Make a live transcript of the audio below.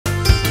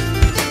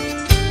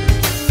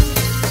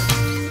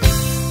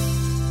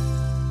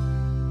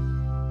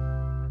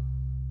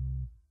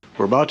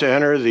about to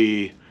enter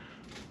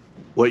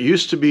what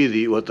used to be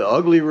the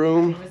ugly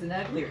room. It was an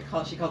ugly.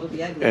 She called it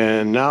the ugly.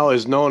 And now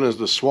is known as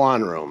the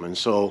Swan Room. And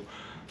so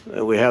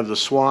we have the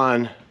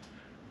swan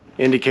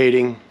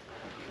indicating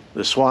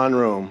the Swan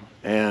Room,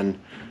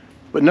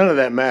 but none of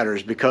that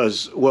matters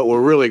because what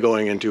we're really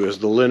going into is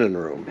the linen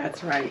room.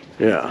 That's right.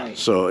 Yeah. Right.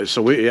 So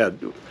we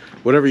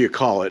whatever you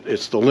call it,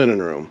 it's the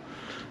linen room.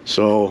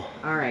 So.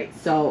 All right.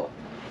 So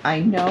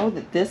I know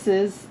that this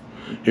is.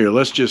 Here,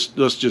 let's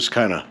just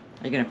kind of.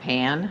 Are you gonna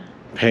pan?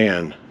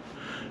 Pan.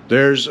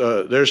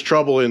 There's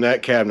trouble in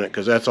that cabinet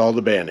because that's all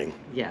the banding.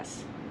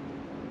 Yes.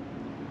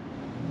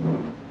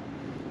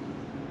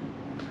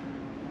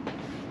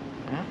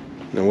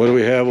 And what do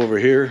we have over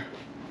here?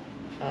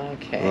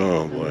 Okay.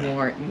 Oh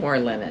boy. More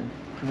linen.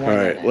 All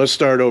right, let's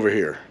start over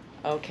here.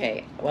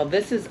 Okay. Well,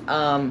 this is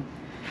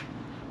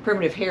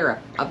primitive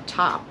hair up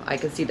top. I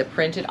can see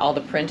all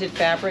the printed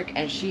fabric,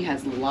 and she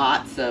has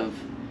lots of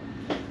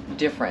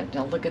different.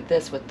 Now look at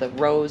this with the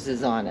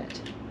roses on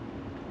it.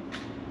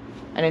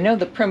 And I know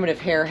the primitive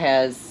hair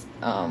has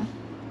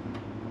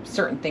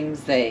certain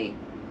things they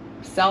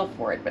sell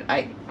for it, but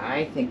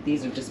I think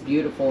these are just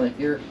beautiful. And if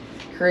you're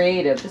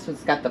creative, this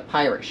one's got the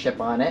pirate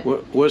ship on it.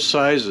 What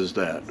size is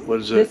that? What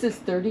is it? This is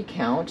 30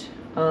 count.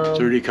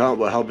 30 count,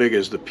 but how big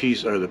is the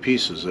piece or the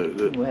pieces?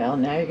 Well,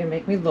 now you're gonna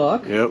make me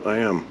look. Yep, I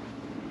am.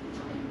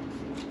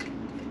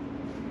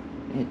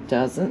 It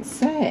doesn't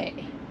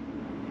say.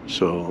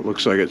 So it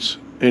looks like it's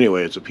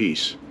a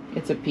piece.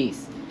 It's a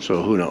piece.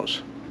 So who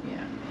knows?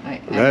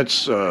 Yeah.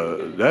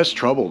 That's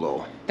trouble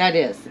though. That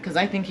is, because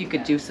I think you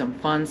could do some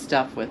fun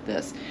stuff with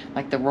this,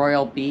 like the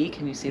royal bee.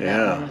 Can you see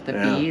that one with the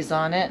bees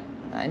on it?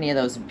 Any of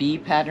those bee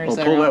patterns?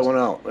 Oh, pull that one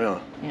out.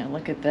 Yeah. Yeah.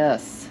 Look at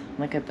this.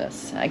 Look at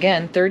this.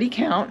 Again, 30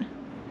 count.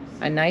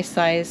 A nice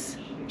size.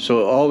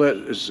 So all that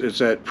it's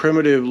that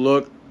primitive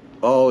look,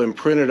 all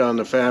imprinted on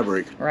the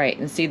fabric. Right,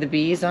 and see the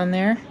bees on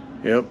there?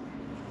 Yep.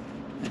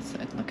 Let's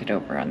look it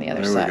over on the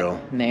other side. There we go.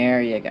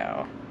 There you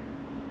go.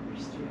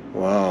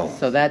 Wow.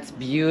 So that's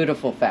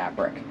beautiful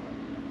fabric.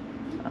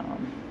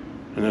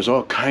 And there's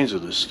all kinds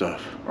of this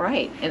stuff.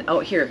 Right, and oh,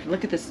 here,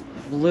 look at this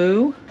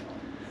blue.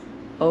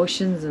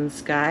 Oceans and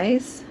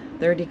skies,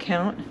 30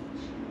 count.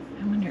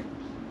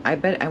 I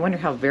wonder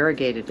how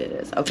variegated it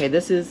is. Okay,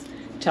 this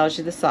tells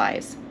you the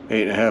size.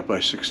 8.5 by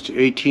 16,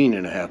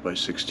 18.5 by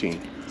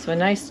 16. So a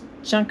nice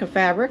chunk of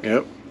fabric.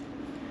 Yep.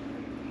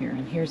 Here,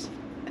 and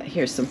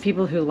here's some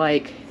people who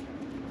like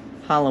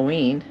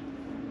Halloween.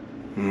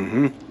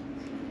 Mm-hmm.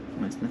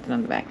 There's nothing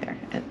on the back there.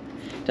 It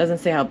doesn't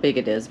say how big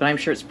it is, but I'm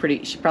sure it's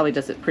pretty. She probably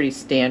does it pretty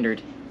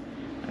standard.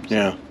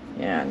 Yeah.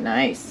 Yeah,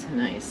 nice.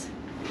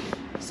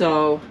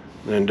 So.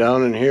 And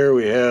down in here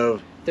we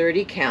have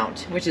 30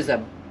 count, which is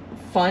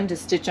fun to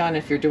stitch on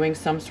if you're doing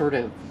some sort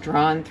of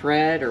drawn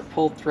thread or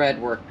pulled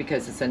thread work,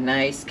 because it's a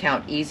nice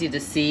count, easy to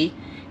see,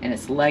 and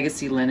it's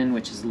legacy linen,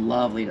 which is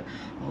lovely.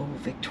 Oh,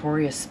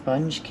 Victoria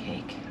sponge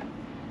cake.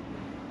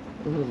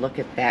 Ooh, look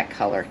at that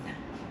color.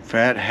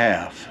 fat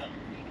half.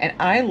 And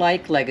I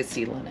like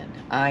legacy linen.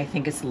 I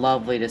think it's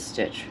lovely to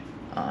stitch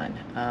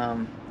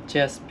on.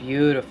 Just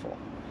beautiful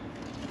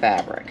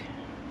fabric.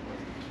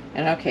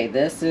 And okay,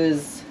 this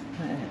is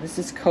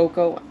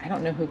Coco. I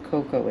don't know who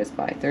Coco is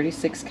by.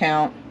 36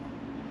 count.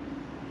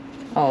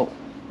 Oh,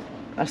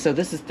 so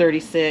this is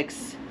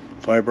 36.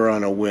 Fiber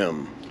on a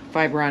whim.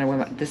 Fiber on a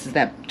whim. This is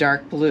that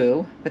dark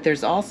blue, but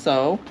there's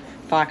also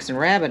fox and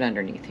rabbit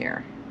underneath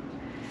here.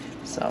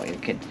 So you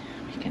can.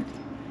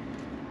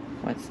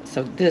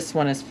 So this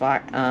one is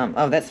fox.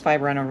 Oh, that's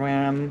fiber on a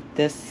whim.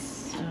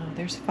 This. Oh,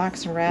 there's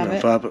fox and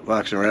rabbit. No,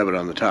 fox and rabbit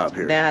on the top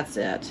here. That's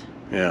it.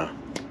 Yeah.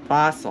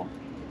 Fossil.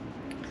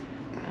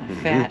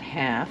 Fat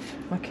half.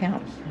 What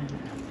count?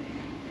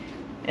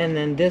 And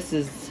then this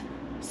is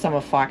some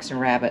of Fox and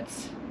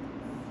Rabbit's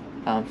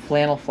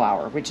flannel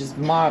flower, which is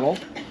modeled.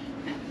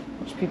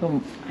 Which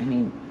people, I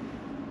mean,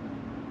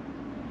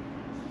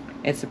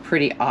 it's a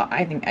pretty.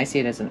 I think I see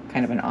it as a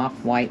kind of an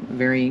off-white,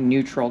 very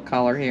neutral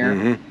color here.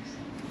 Mm-hmm.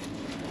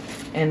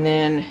 And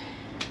then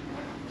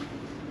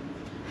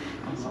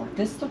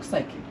this looks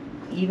like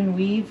even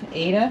weave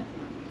Ada.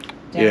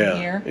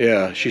 Down here.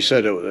 Yeah, she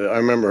said it. I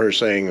remember her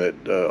saying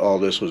that all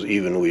this was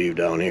even weave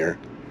down here.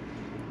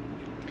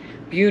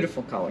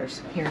 Beautiful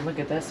colors. Here, look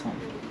at this one.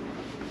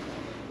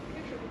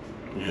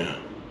 Yeah.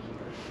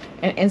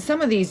 And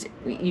some of these,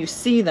 you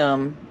see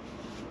them.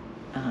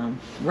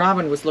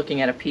 Robin was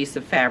looking at a piece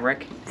of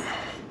fabric.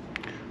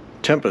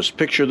 Tempest,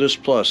 picture this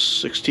plus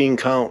 16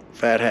 count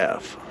fat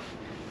half.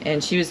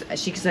 And she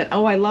said,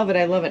 "Oh, I love it,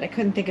 I love it." I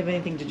couldn't think of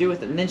anything to do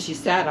with it, and then she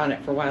sat on it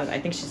for a while. I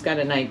think she's got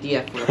an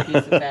idea for a piece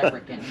of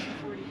fabric in here.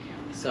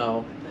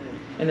 So,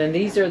 and then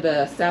these are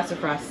the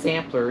Sassafras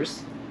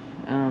Samplers,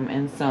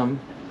 and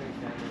some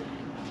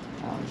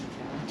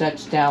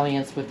Dutch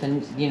dalliance with the,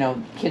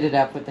 kitted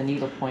up with the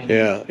needlepoint.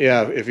 Yeah.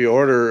 If you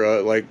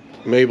order like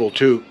Mabel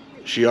too,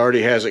 she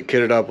already has it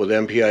kitted up with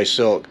MPI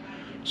silk,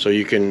 so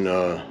you can.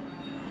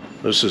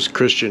 This is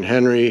Christian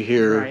Henry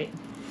here. Right.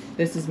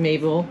 This is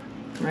Mabel.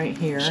 Right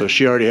here. So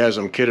she already has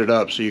them kitted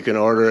up, so you can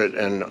order it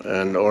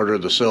and order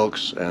the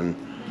silks and.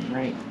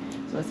 Right.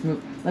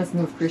 Let's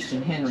move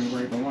Christian Henry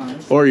where it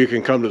belongs. Or you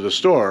can come to the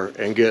store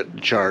and get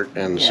the chart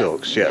and the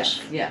silks.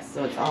 Yes. Yes.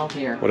 So it's all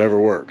here. Whatever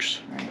works.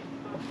 Right.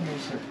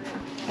 Here's her.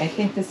 I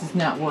think this is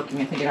not working.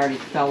 I think it already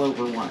fell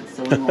over once,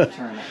 so we won't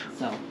turn it.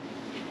 So.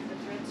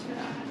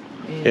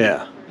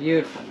 Yeah.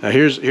 Beautiful. Now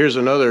here's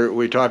another.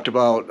 We talked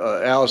about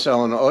Alice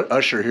Ellen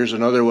Usher. Here's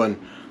another one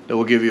that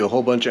will give you a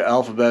whole bunch of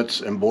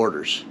alphabets and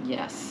borders.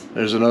 Yes.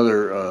 There's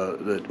another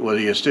that whether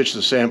you stitch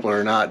the sampler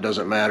or not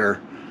doesn't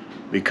matter,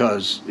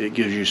 because it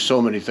gives you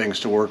so many things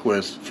to work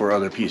with for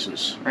other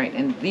pieces. Right,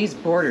 and these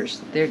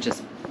borders, they're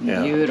just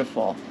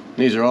beautiful.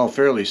 These are all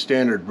fairly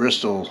standard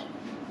Bristol.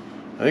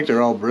 I think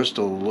they're all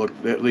Bristol look,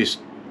 at least.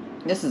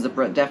 This is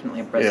definitely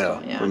a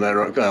Bristol. Yeah. From that,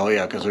 oh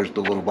yeah, because there's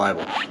the little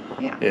Bible.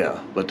 Yeah.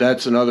 Yeah, but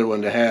that's another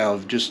one to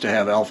have, just to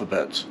have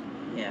alphabets.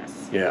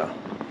 Yes. Yeah.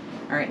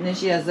 All right, and then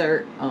she has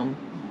her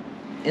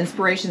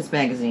Inspirations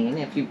magazine.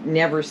 If you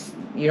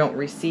don't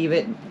receive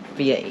it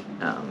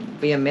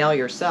via mail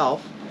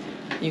yourself,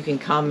 you can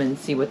come and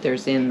see what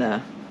there's in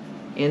the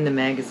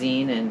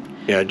magazine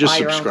and just buy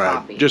your own subscribe.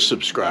 copy. Just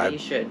subscribe. Yeah,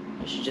 you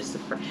should just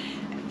subscribe.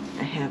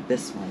 I have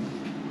this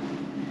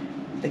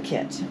one, the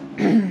kit.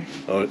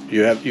 Oh,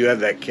 you have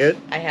that kit?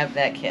 I have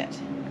that kit.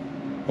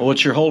 Well,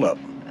 what's your holdup?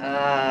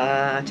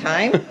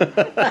 Time.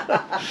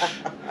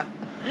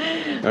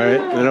 All right,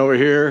 then over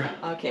here.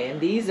 Okay, and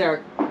these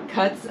are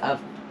cuts of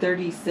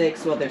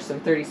 36, well there's some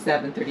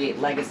 37, 38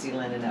 legacy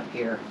linen up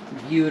here.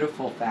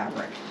 Beautiful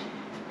fabric.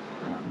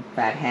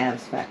 Fat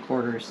halves, fat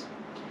quarters.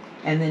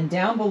 And then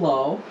down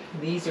below,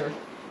 these are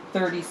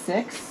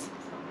 36.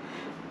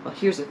 Well,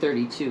 here's a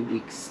 32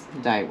 weeks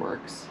dye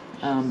works.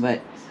 But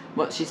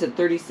what she said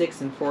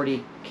 36 and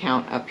 40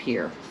 count up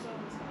here.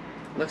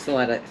 Looks a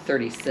lot like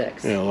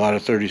 36. Yeah, a lot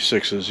of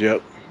 36s,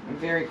 yep.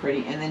 Very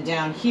pretty. And then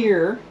down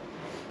here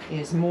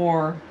is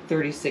more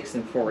 36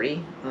 and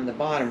 40 on the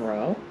bottom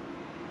row.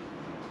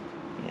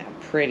 Yeah,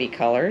 pretty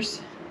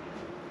colors.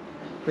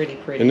 Pretty.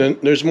 And then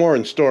there's more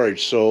in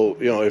storage, so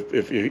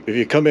if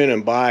you come in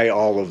and buy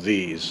all of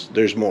these,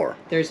 there's more.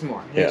 There's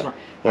more. Yeah.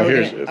 Well,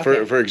 here's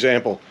for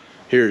example,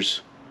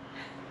 there's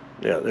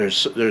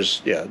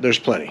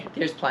plenty.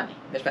 There's plenty.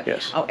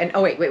 Yes. Oh, and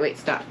wait,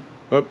 stop.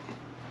 Oop.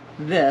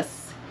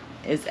 This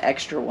is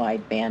extra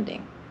wide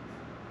banding.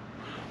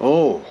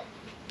 Oh.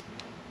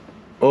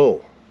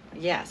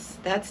 Yes,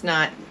 that's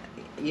not.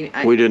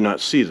 We did not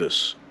see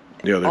this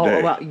the other day.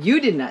 Oh well,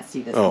 you did not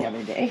see this the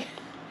other day.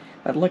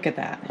 But look at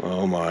that.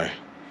 Oh my.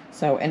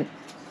 So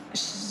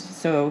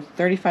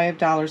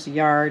 $35 a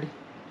yard.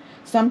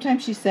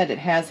 Sometimes she said it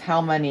has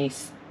how many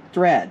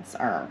threads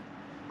are.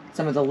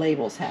 Some of the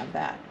labels have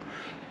that.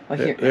 Well,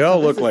 here, they all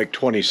look like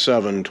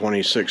 27,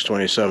 26,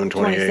 27,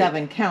 28.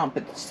 27 count,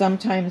 but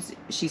sometimes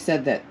she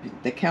said that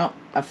the count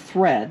of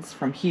threads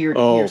from here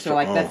to here. So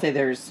like let's say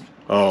there's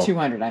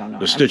 200, I don't know.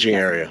 The stitching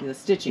area. The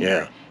stitching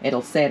area.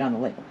 It'll say it on the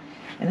label.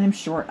 And I'm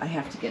short, I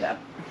have to get up.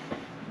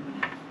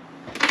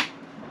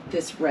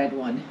 This red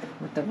one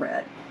with the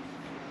red.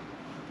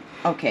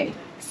 Okay,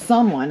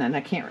 someone, and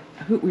I can't,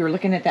 we were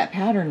looking at that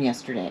pattern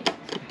yesterday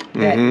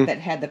that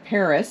had the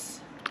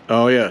Paris.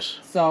 Oh yes.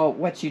 So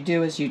what you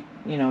do is you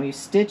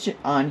stitch it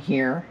on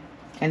here,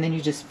 and then you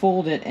just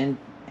fold it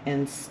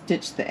and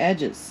stitch the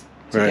edges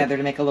together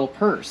to make a little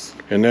purse.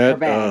 And that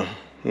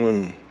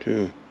 1,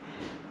 2.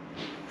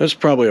 That's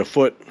probably a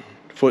foot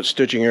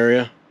stitching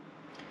area.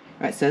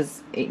 It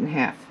says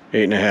 8.5.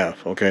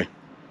 8.5. Okay.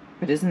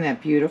 But isn't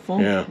that beautiful?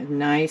 Yeah.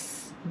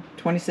 Nice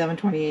 27,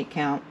 28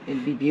 count.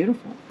 It'd be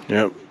beautiful.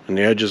 Yep. And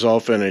the edge is all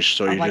finished,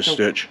 so you like just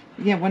stitch.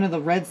 Yeah, one of the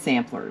red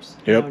samplers.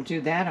 Yep.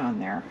 Do that on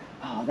there.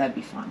 Oh, that'd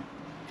be fun.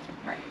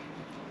 All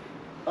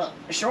right.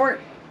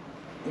 Short.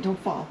 Don't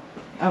fall.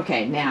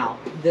 Okay, now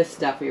this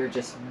stuff we were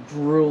just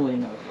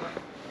drooling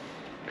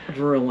over.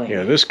 Drooling.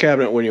 Yeah, this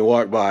cabinet, when you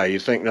walk by, you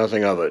think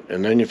nothing of it,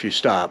 and then if you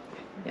stop,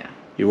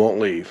 you won't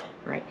leave.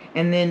 Right.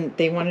 And then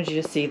they wanted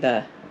you to see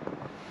the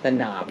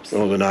knobs.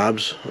 Oh, the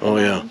knobs? Oh,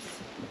 yeah.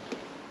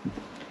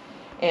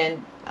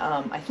 And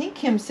I think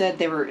Kim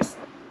said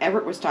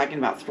Everett was talking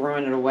about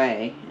throwing it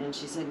away, and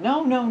she said,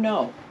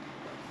 no.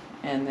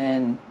 And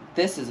then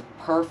this is a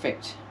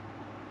perfect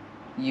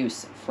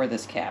use for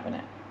this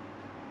cabinet.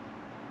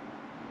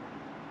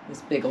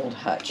 This big old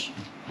hutch.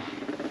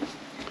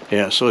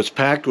 Yeah, so it's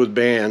packed with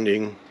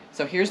banding.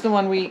 So here's the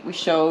one we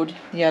showed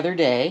the other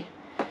day.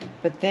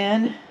 But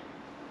then,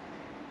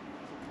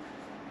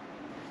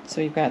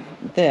 so you've got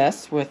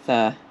this with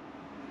a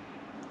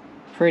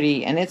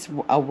pretty, and it's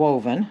a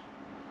woven.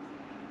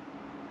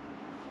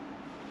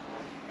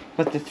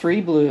 But the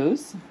 3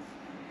 blues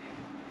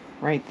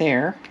right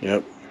there.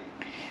 Yep.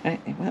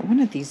 One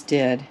of these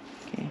did.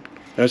 Okay.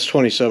 That's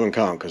 27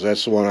 count, because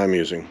that's the one I'm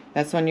using.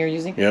 That's the one you're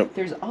using? Yep.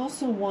 There's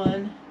also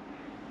one,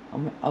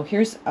 oh,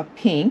 here's a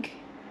pink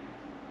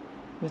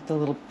with the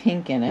little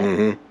pink in it.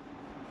 Mm-hmm.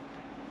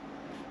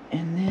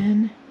 And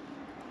then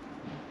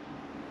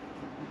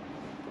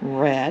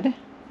red.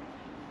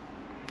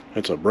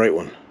 That's a bright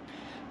one.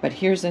 But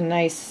here's a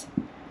nice,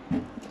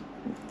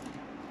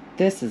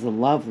 this is a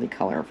lovely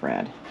color of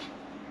red.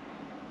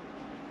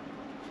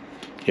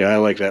 Yeah, I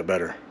like that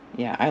better.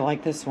 Yeah, I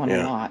like this one a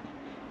Yeah. lot.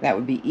 That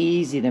would be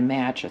easy to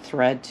match a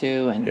thread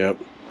to and Yep.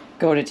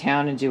 go to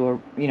town and do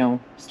a,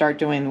 start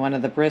doing one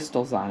of the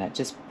Bristols on it.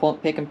 Just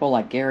pick and pull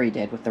like Gary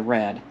did with the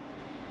red.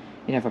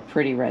 You'd have a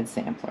pretty red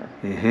sampler.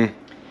 Mm-hmm.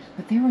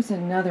 But there was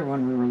another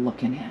one we were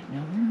looking at.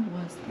 Now,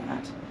 where was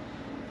that?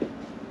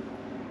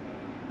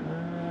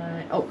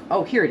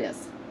 Oh, here it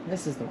is.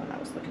 This is the one I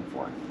was looking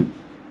for.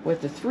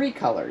 With the 3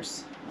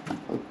 colors.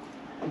 Oh,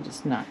 I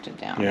just knocked it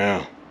down.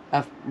 Yeah.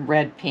 Of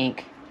red,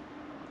 pink.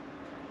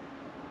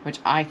 Which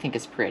I think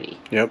is pretty.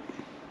 Yep.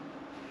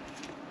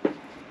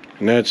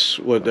 And that's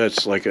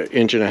like 1.5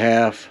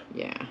 inches.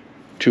 Yeah.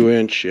 2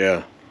 inch,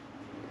 yeah.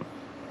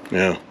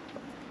 Yeah.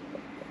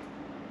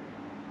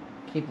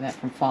 Keep that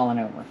from falling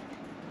over.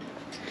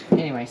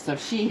 Anyway, so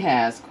she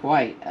has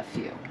quite a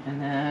few.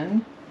 And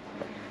then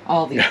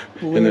all these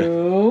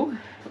blue.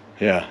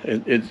 Yeah,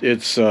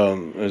 it's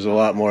there's a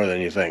lot more than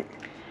you think.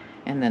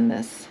 And then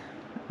this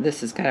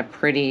has got a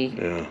pretty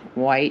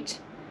white.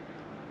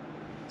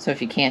 So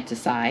if you can't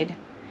decide.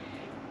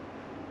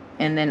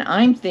 And then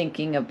I'm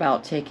thinking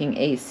about taking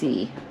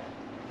AC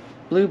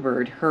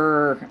Bluebird,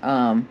 her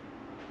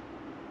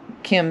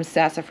Kim's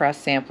Sassafras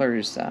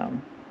Samplers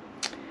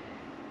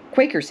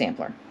Quaker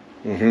sampler.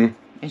 Mm-hmm.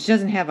 And she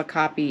doesn't have a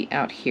copy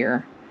out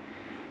here,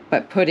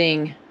 but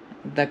putting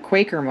the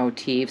Quaker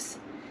motifs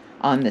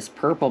on this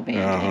purple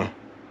banding.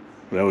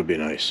 That would be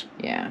nice.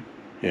 Yeah.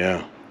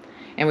 Yeah.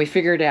 And we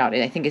figured out,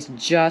 I think it's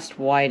just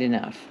wide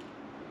enough.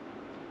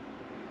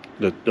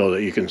 That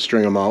you can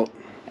string them out?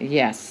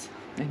 Yes.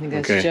 I think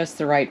that's Okay. just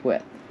the right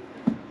width.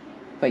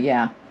 But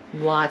yeah,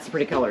 lots of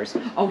pretty colors.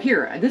 Oh,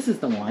 here, this is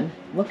the one.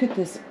 Look at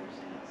this.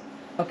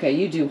 Okay,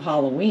 you do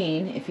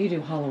Halloween. If you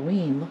do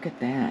Halloween, look at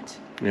that.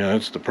 Yeah,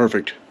 that's the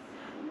perfect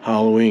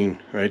Halloween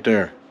right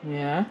there.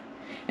 Yeah.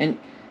 And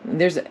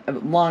there's a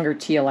longer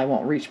teal. I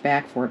won't reach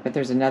back for it, but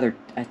there's a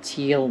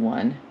teal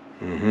one.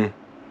 Mm-hmm.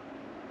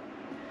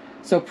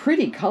 So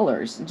pretty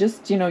colors.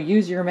 Just,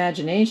 use your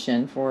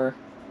imagination for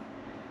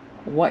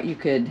what you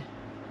could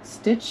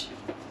stitch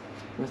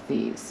with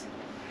these.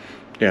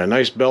 Yeah,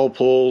 nice bell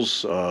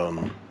pulls.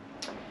 Little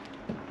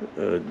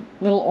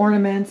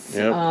ornaments.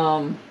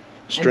 Yep.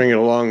 String it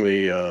along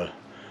the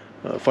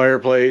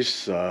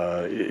fireplace.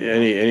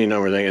 Any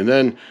number of things. And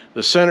then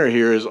the center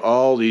here is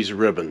all these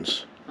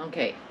ribbons.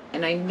 Okay,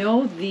 and I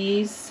know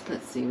these.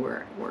 Let's see,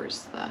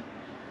 where's the?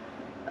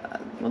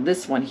 Well,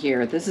 this one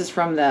here. This is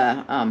from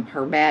the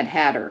her Mad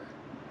Hatter.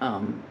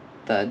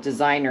 The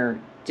designer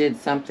did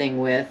something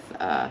with.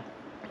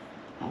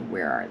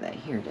 Where are they?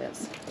 Here it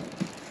is.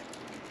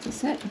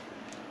 Is it?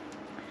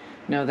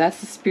 No, that's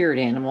the spirit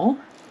animal.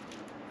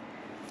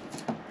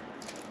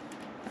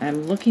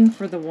 I'm looking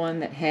for the one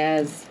that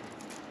has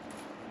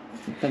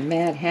the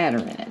Mad Hatter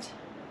in it.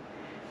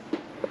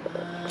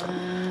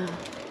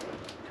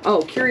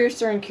 Oh,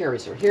 Curiouser and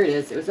Curiouser. Here it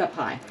is. It was up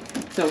high.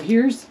 So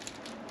here's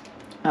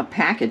a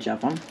package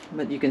of them,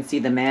 but you can see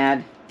the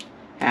Mad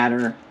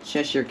Hatter,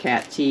 Cheshire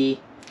Cat Tea,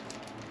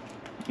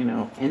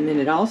 and then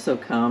it also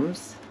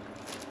comes.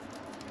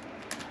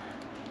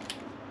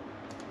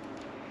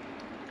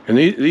 And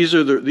these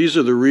are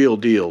the real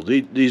deal.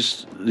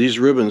 These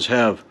ribbons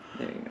have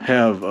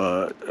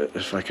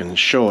if I can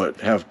show it,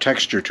 have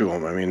texture to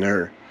them. I mean,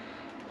 they're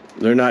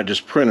not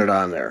just printed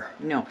on there.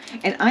 No,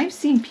 and I've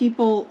seen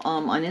people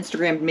on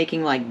Instagram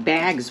making like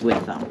bags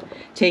with them,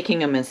 taking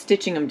them and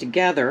stitching them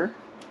together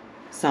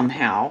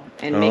somehow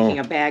and making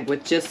a bag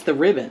with just the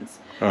ribbons.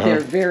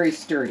 They're very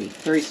sturdy,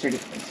 very sturdy.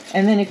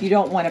 And then if you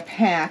don't want to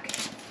pack,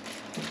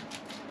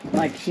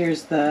 like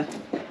here's a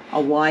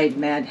wide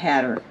Mad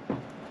Hatter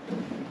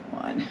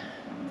one.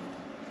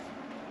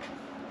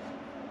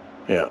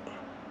 Yeah.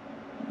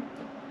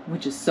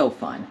 Which is so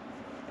fun.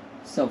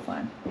 So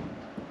fun.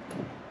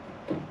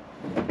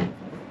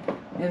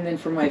 And then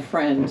for my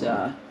friend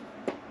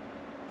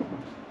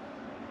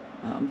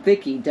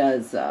Vicky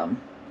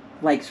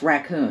likes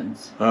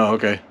raccoons. Oh,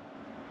 okay.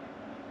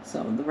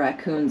 So the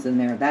raccoons in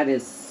there, that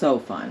is so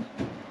fun.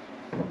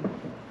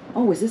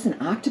 Oh, is this an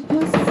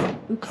octopus?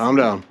 Oops. Calm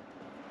down.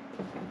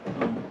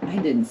 Oh, I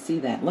didn't see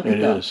that. Look It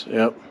at that. is.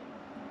 Yep.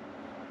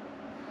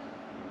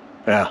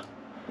 Yeah.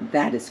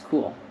 That is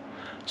cool.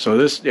 So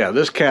this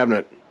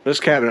cabinet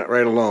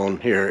right alone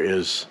here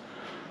is,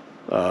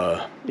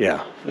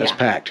 that's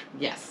packed.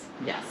 Yes,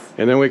 yes.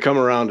 And then we come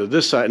around to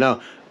this side.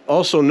 Now,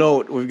 also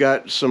note, we've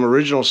got some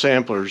original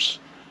samplers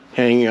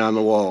hanging on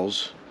the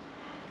walls.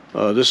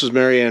 This is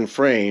Mary Ann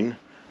Frayne.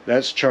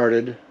 That's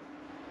charted.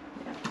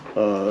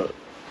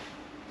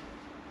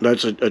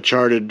 That's a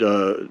charted,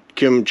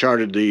 Kim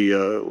charted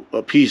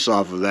a piece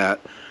off of that.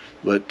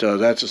 But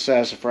that's a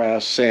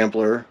Sassafras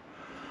sampler.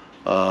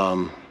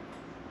 I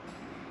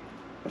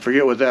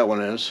forget what that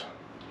one is.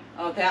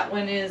 Oh, that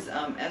one is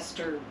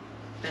Esther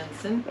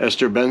Benson.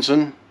 Esther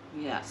Benson.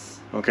 Yes.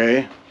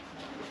 Okay.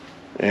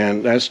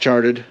 And that's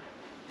charted.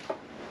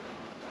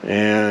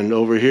 And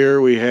over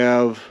here we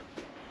have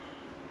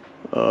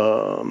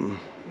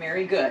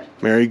Mary Good.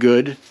 Mary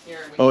Good. Here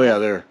we Oh go. yeah,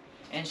 there.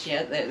 And she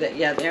had,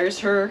 yeah, there's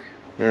her.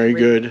 Mary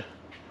Good.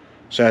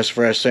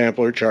 Sassafras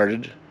sampler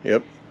charted.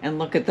 Yep. And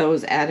look at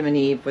those Adam and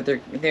Eve with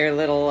their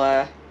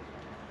little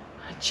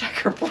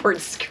checkerboard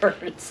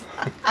skirts.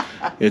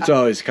 It's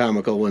always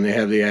comical when they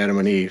have the Adam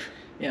and Eve.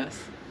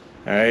 Yes.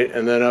 All right,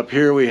 and then up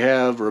here we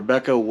have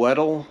Rebecca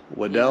Weddell.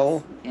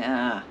 Yes.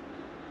 Yeah.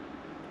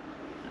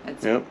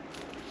 That's, Yep.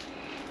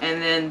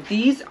 and then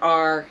these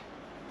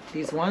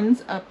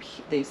ones up,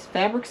 these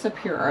fabrics up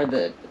here are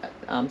the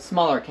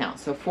smaller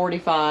counts. So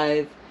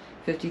 45,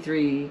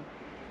 53,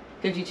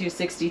 52,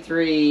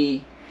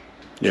 63.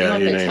 Yeah,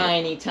 Some you of the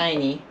name it.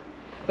 tiny.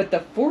 But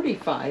the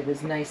 45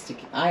 is nice to,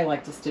 I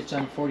like to stitch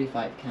on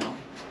 45 count.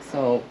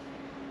 So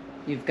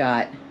you've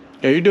got,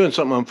 Yeah, you're doing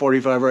something on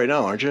 45 right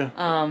now, aren't you?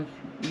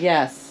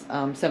 yes,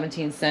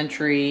 17th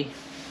century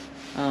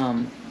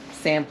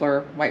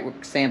sampler,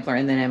 whitework sampler,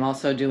 and then I'm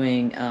also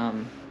doing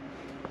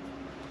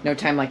No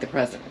Time Like the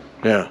Present.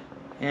 Yeah.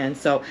 And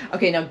so,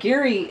 okay, now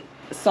Gary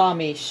saw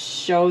me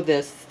show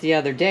this the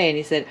other day, and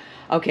he said,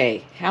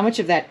 okay, how much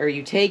of that are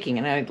you taking?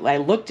 And I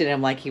looked at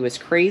him like he was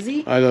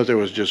crazy. I thought there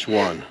was just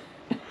one.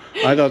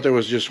 I thought there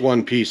was just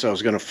one piece. I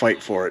was going to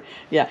fight for it.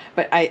 Yeah,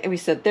 but we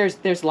said there's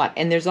a lot,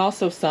 and there's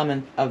also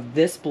some of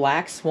this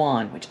black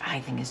swan, which I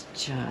think is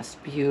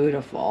just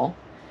beautiful.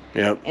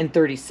 Yep. And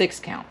 36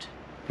 count.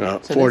 No,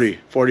 So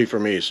 40 for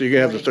me. So you can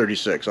have the 40.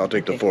 36. I'll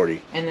take Okay. the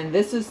 40. And then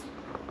this is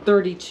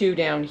 32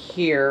 down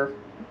here,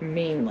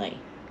 mainly.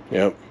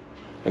 Yep.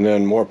 And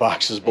then more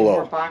boxes And below.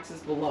 more boxes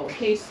below, in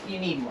case you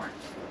need more.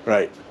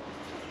 Right.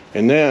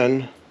 And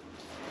then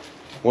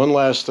one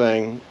last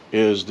thing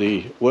is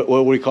the what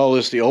do we call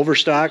this? The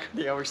overstock.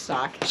 The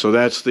overstock. So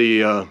that's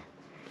the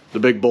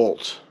big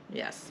bolts.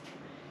 Yes.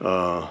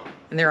 Uh,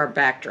 And there are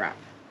backdrop.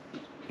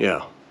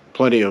 yeah,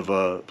 plenty of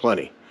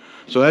plenty.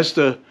 So that's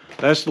the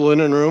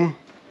linen room,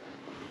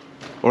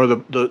 or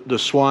the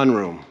Swan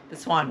Room. The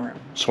Swan Room.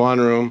 Swan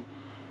Room.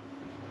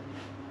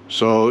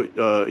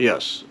 So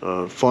yes,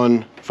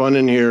 fun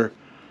in here,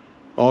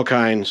 all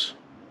kinds,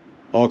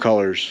 all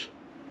colors,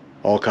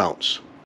 all counts.